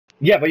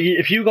Yeah, but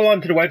if you go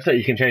onto the website,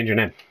 you can change your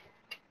name.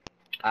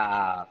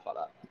 Ah, fuck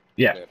that.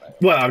 Yeah.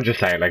 Well, I'm just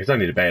saying, like, it's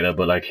only the beta,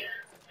 but like,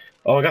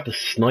 oh, I got the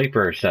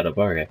sniper set up.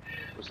 Okay.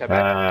 What's that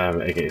back?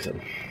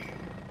 AK7.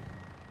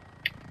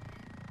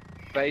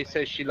 Faye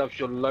says she loves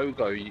your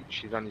logo.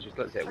 She's only just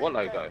looked at it. What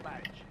logo?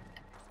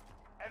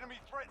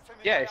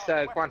 Yeah, it's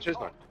Gran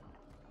Turismo.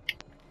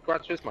 Gran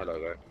Turismo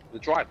logo. The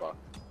driver.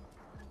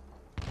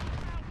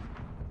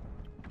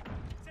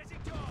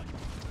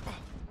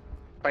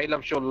 Faye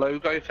loves your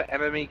logo for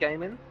MME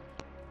gaming.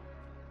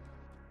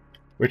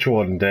 Which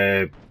one?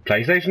 The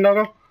PlayStation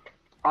logo?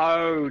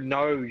 Oh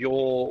no,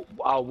 your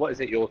what is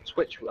it? Your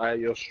Twitch,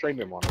 your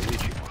streaming one or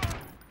YouTube one?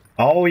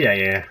 Oh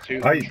yeah.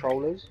 Two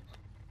controllers.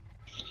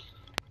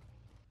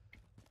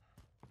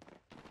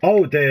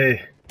 Oh, the.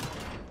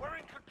 We're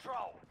in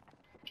control.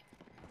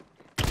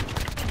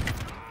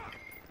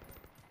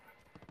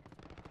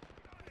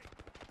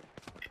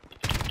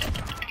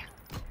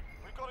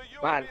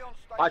 Man,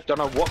 I don't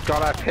know what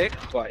gun I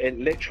picked, but it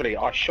literally,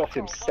 I shot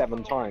him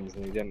 7 times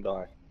and he didn't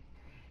die.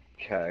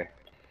 Okay.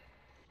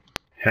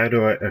 How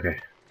do I? Okay,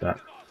 that.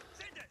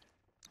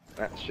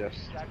 Let's just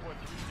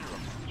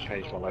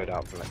change my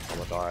loadout for next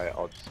time I die.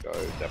 I'll just go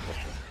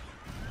demolition.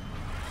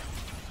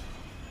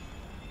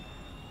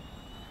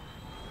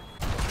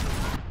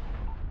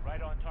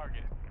 Right on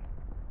target.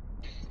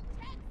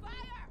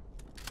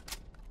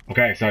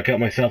 Okay, so I killed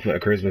myself with a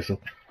cruise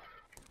missile.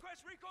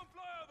 Request recon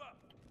flyover.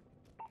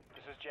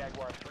 This is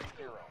Jaguar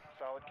 3-0.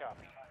 Solid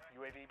copy.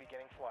 UAV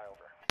beginning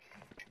flyover.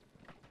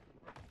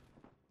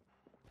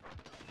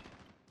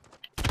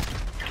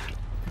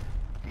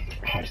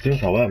 Oh, it's doing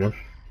so well, man.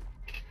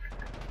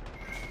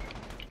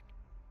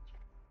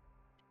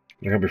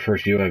 I got my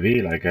first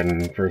UAV, like,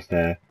 and first,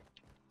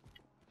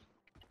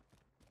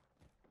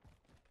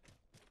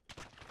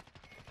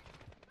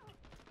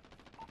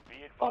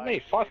 Oh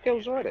me, 5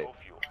 kills already?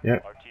 Yeah.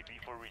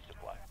 RTB for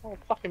resupply. Oh,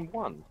 fucking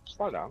 1.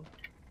 Slow down.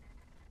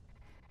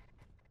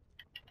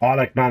 Oh,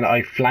 like, man,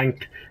 I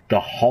flanked the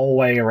whole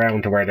way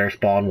around to where their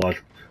spawn was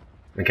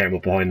and came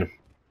up behind them.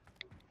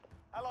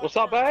 What's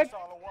up, babe?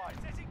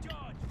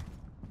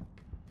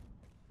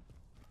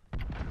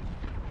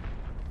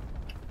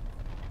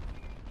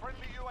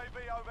 Friendly UAV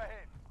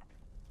overhead.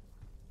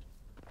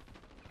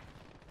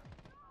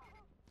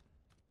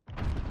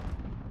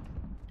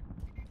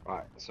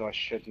 Right, so I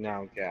should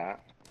now get...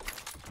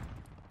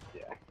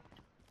 Yeah.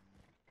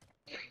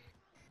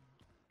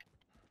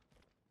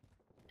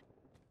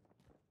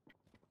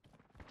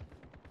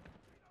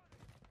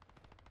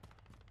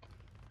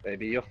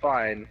 Baby, you're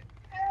fine.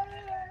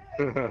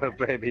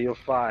 Baby, you're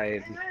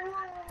fine.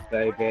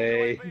 Baby.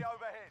 UAV overhead.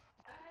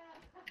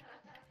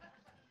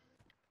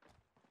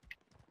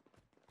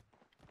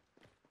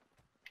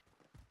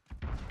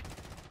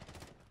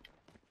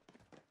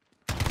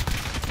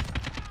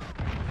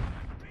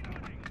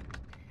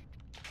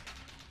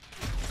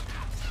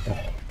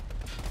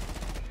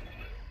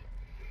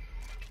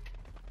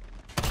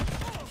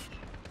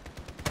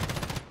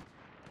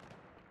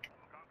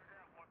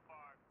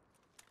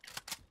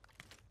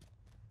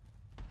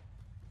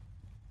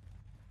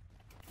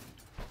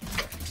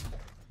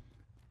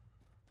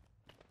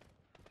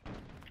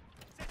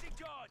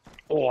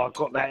 Oh, I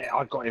got that.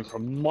 I got him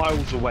from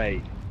miles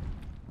away.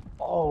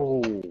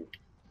 Oh.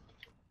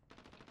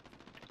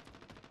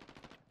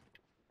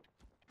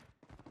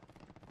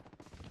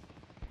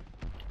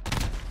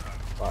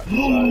 Right,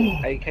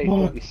 so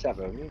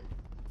AK-47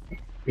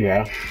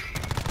 Yeah.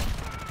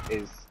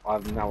 is,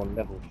 I'm now on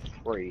level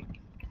 3.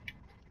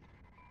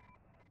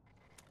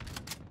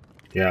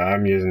 Yeah,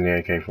 I'm using the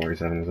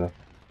AK-47 as well.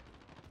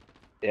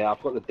 Yeah,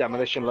 I've got the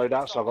demolition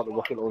loadout, so I've got the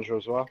rocket launcher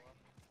as well.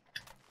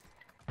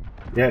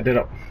 Yeah, did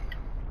it.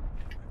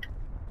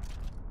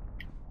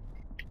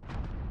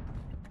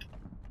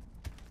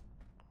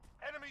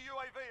 Enemy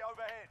UAV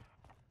overhead.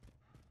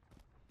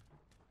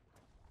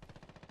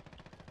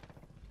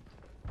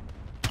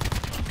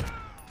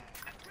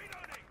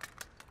 Reloading.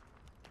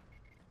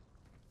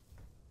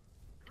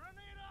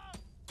 Grenade out.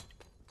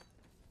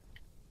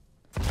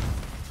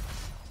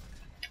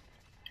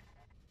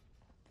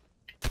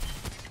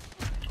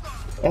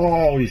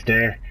 Oh, he's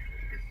there.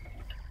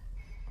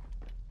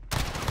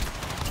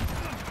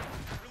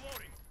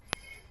 Reloading.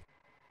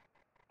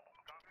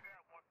 Copy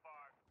that. 1-5.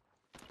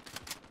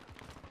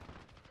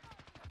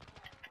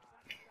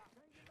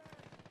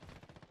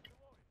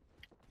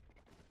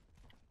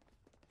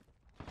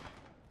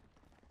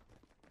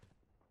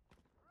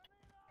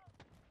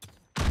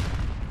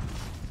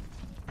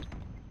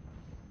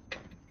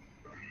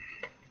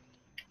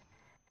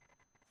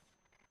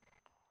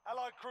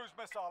 Allied cruise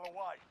missile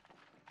away.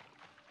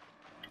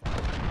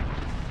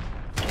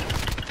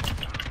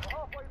 We're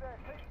halfway there.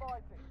 Keep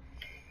fighting.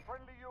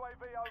 Friendly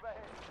UAV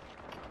overhead.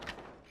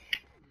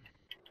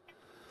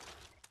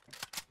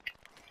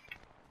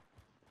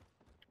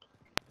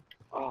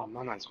 Oh,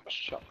 my man's got a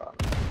shotgun.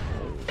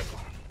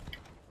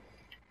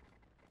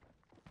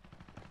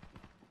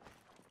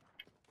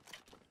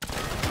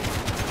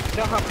 You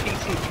know how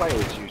PC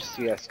players use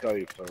CSGO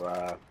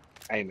for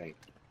aiming?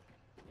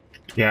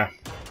 Yeah.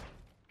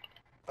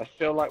 I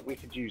feel like we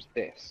could use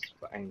this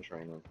for aim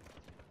training.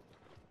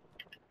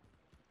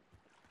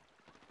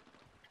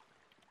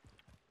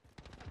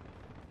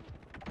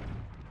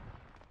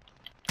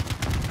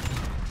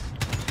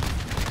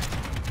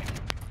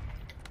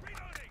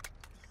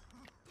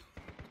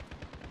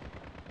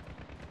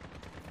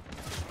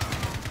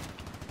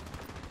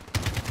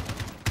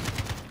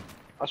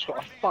 I just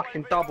got a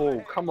fucking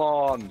double, come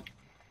on! You've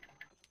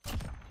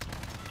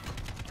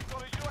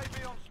got a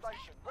UAV on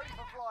station, ready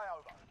for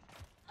flyover.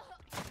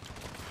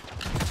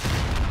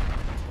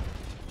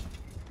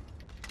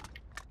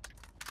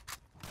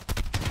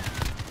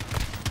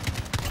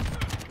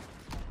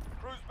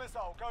 Cruise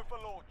missile, go for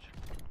launch.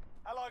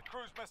 Allied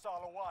cruise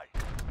missile away.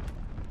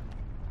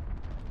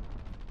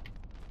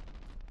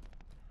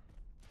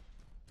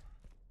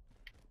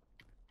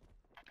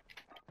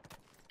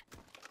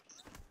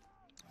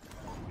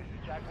 This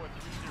is Jaguar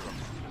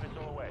 3-0.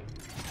 Missile away.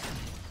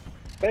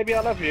 Baby,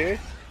 I love you.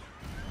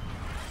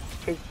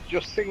 Because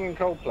you're singing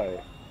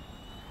Coldplay.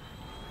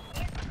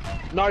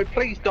 No,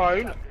 please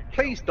don't.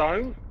 Please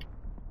don't.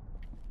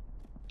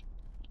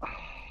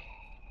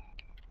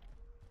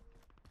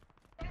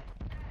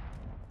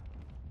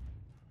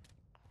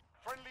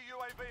 Friendly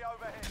UAV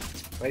overhead.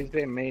 He's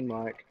being mean,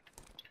 Mike.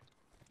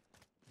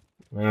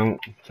 Well,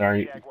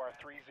 sorry. Jaguar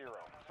 3-0.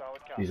 Solid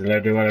copy. He's allowed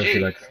to do whatever she Gee.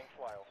 likes.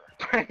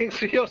 Flyover. Thanks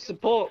for your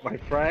support, my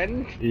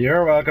friend.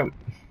 You're welcome.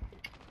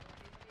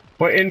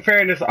 But in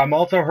fairness, I'm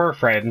also her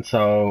friend,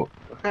 so...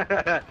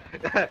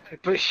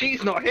 But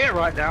she's not here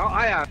right now.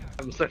 I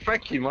am. So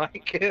thank you,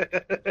 Mike.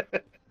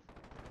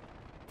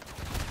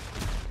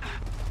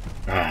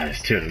 Ah,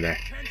 there's two of them there.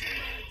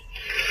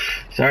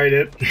 Sorry,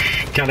 dude.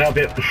 Can't help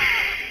it. Bingo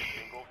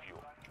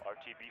fuel.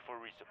 RTB for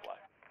resupply.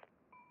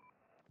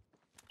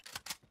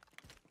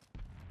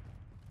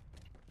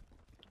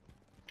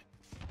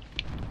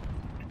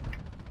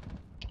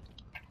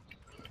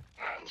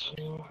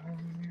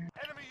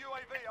 Enemy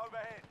UAV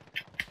overhead.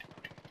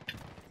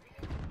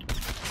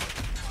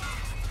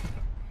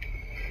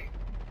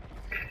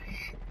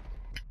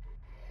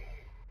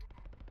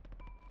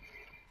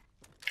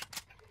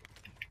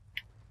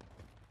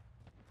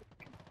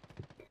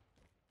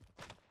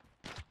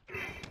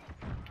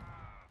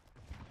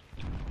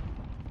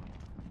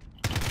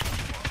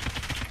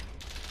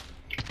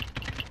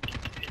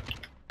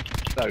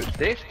 So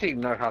this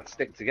team know how to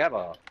stick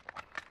together.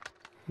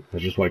 I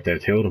just wiped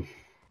out two of them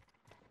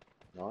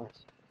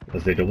Nice.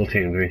 as they double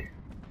teamed me.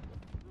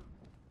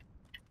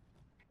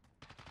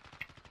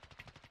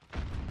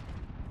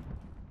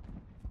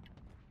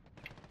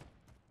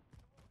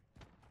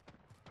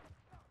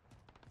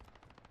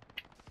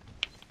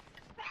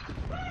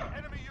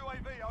 Enemy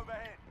UAV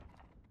overhead.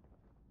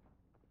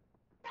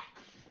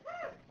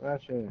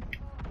 Actually.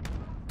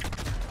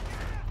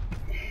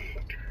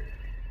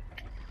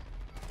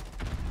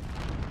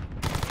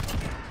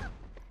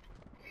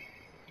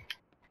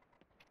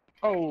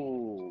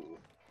 Oh,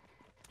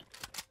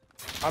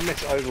 I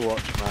miss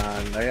Overwatch,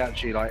 man. They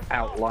actually like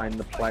outline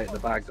the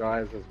bad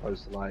guys as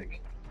opposed to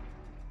like.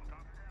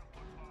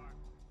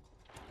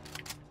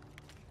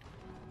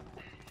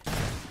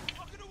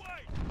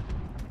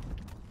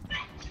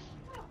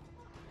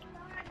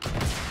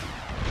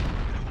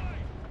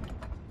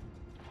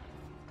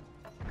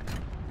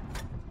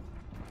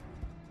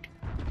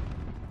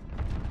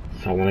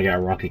 So I want to get a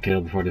rocket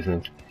kill before this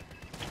ends.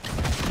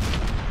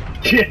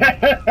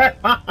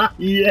 Yeah!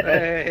 Yeah!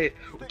 Hey,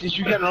 did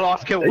you get the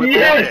last kill with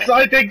Yes, the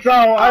rocket? I think so.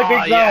 I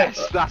think so.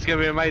 Yes, that's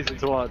gonna be amazing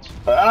to watch.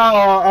 Oh,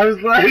 I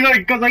was like,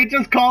 because I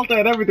just called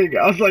out everything.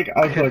 I was like,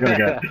 I'm still gonna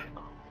get.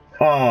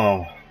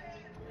 Oh,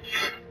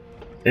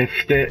 if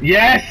the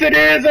yes, it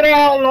is at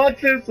all.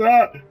 What's this?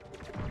 Boom!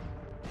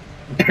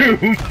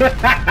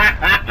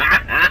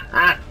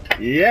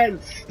 Yes,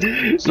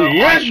 So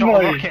yes, I shot a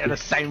boy. rocket at the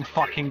same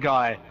fucking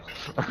guy.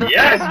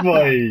 Yes,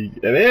 boy.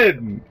 And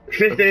in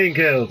 15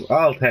 kills.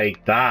 I'll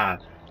take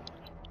that.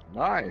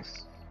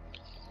 Nice.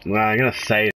 Well, I'm gonna say.